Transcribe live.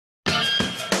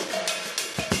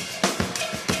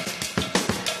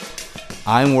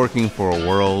I'm working for a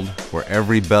world where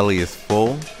every belly is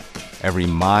full, every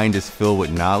mind is filled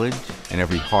with knowledge, and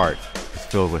every heart is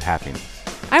filled with happiness.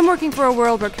 I'm working for a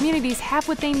world where communities have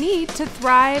what they need to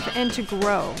thrive and to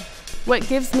grow. What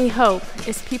gives me hope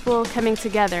is people coming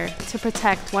together to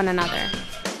protect one another.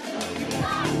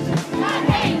 Not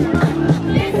hate.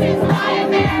 This is why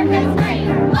America's great.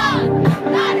 Love,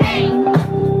 not hate.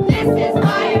 This is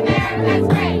why America's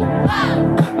great.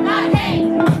 Love, not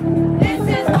hate. This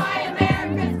is why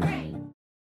America's great.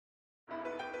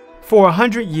 For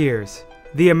 100 years,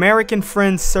 the American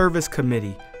Friends Service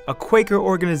Committee, a Quaker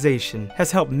organization,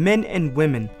 has helped men and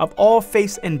women of all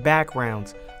faiths and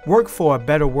backgrounds work for a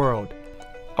better world.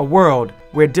 A world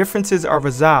where differences are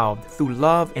resolved through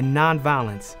love and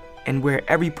nonviolence, and where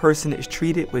every person is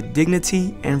treated with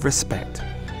dignity and respect.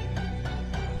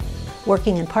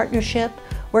 Working in partnership,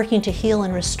 working to heal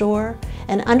and restore,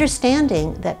 and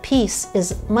understanding that peace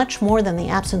is much more than the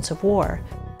absence of war.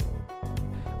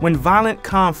 When violent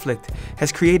conflict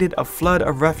has created a flood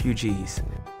of refugees,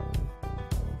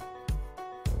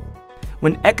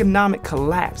 when economic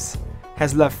collapse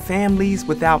has left families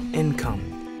without income,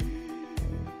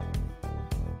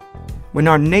 when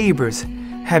our neighbors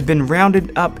have been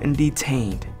rounded up and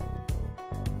detained,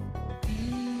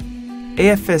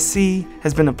 AFSC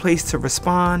has been a place to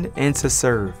respond and to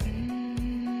serve.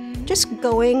 Just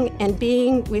going and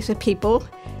being with the people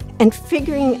and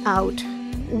figuring out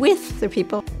with the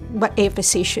people what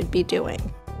AFSC should be doing.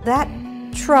 That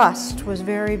trust was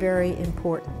very, very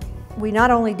important. We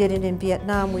not only did it in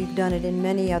Vietnam, we've done it in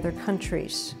many other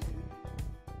countries.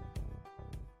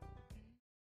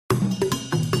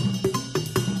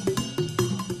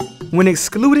 When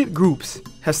excluded groups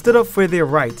have stood up for their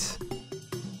rights,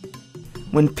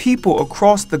 when people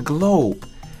across the globe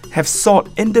have sought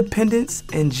independence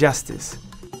and justice.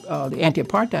 The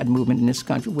anti-apartheid movement in this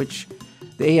country, which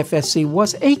the AFSC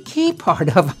was a key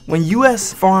part of. When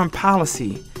U.S. foreign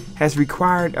policy has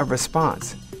required a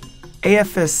response,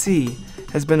 AFSC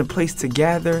has been a place to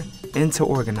gather and to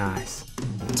organize.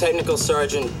 Technical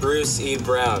Sergeant Bruce E.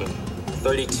 Brown,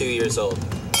 32 years old.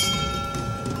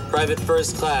 Private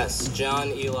First Class John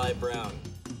Eli Brown.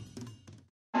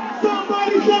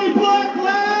 Somebody say Black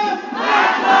Lives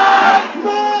Matter!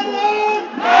 Black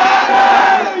Lives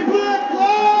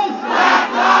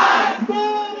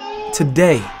Matter!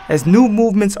 Today, as new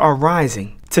movements are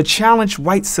rising to challenge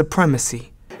white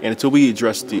supremacy, and until we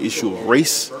address the issue of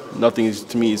race, nothing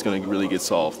to me is going to really get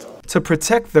solved. To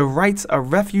protect the rights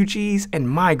of refugees and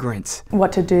migrants.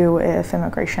 What to do if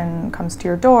immigration comes to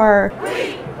your door.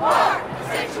 We are the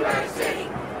sanctuary city.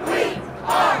 We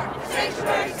are the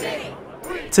sanctuary city.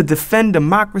 To defend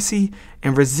democracy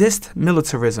and resist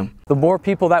militarism. The more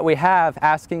people that we have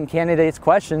asking candidates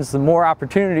questions, the more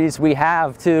opportunities we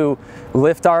have to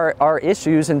lift our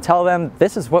issues and tell them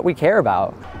this is what we care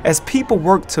about. As people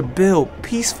work to build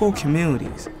peaceful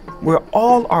communities where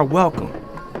all are welcome,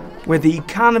 where the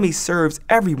economy serves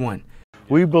everyone.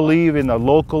 We believe in the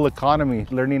local economy,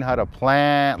 learning how to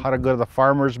plant, how to go to the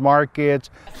farmers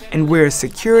markets. And where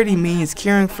security means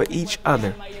caring for each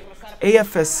other.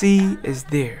 AFSC is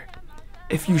there.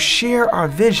 If you share our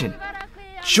vision,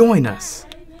 join us.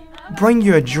 Bring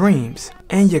your dreams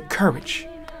and your courage.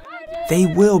 They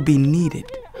will be needed.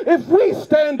 If we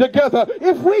stand together,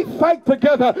 if we fight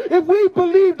together, if we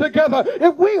believe together,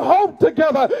 if we hope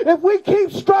together, if we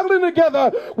keep struggling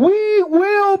together, we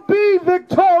will be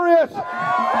victorious.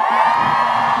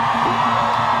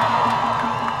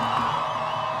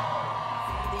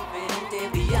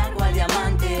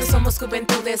 Somos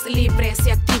juventudes libres y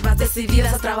activas,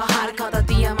 decididas a trabajar cada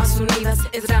día más unidas.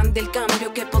 Es grande el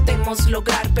cambio que podemos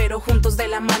lograr, pero juntos de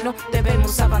la mano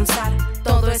debemos avanzar.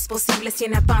 Todo es posible si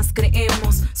en la paz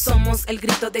creemos. Somos el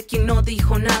grito de quien no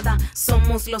dijo nada.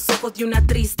 Somos los ojos de una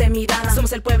triste mirada.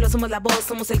 Somos el pueblo, somos la voz,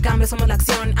 somos el cambio, somos la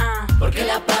acción. Porque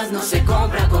la paz no se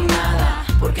compra con nada.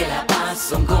 Porque la paz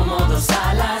son como dos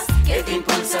alas que te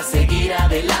impulsa a seguir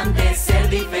adelante, ser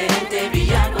diferente,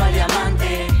 brillar cual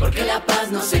diamante. Porque la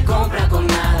paz no se compra con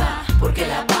nada. Porque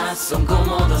la paz son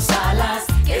como dos alas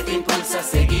que te impulsa a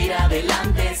seguir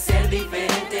adelante.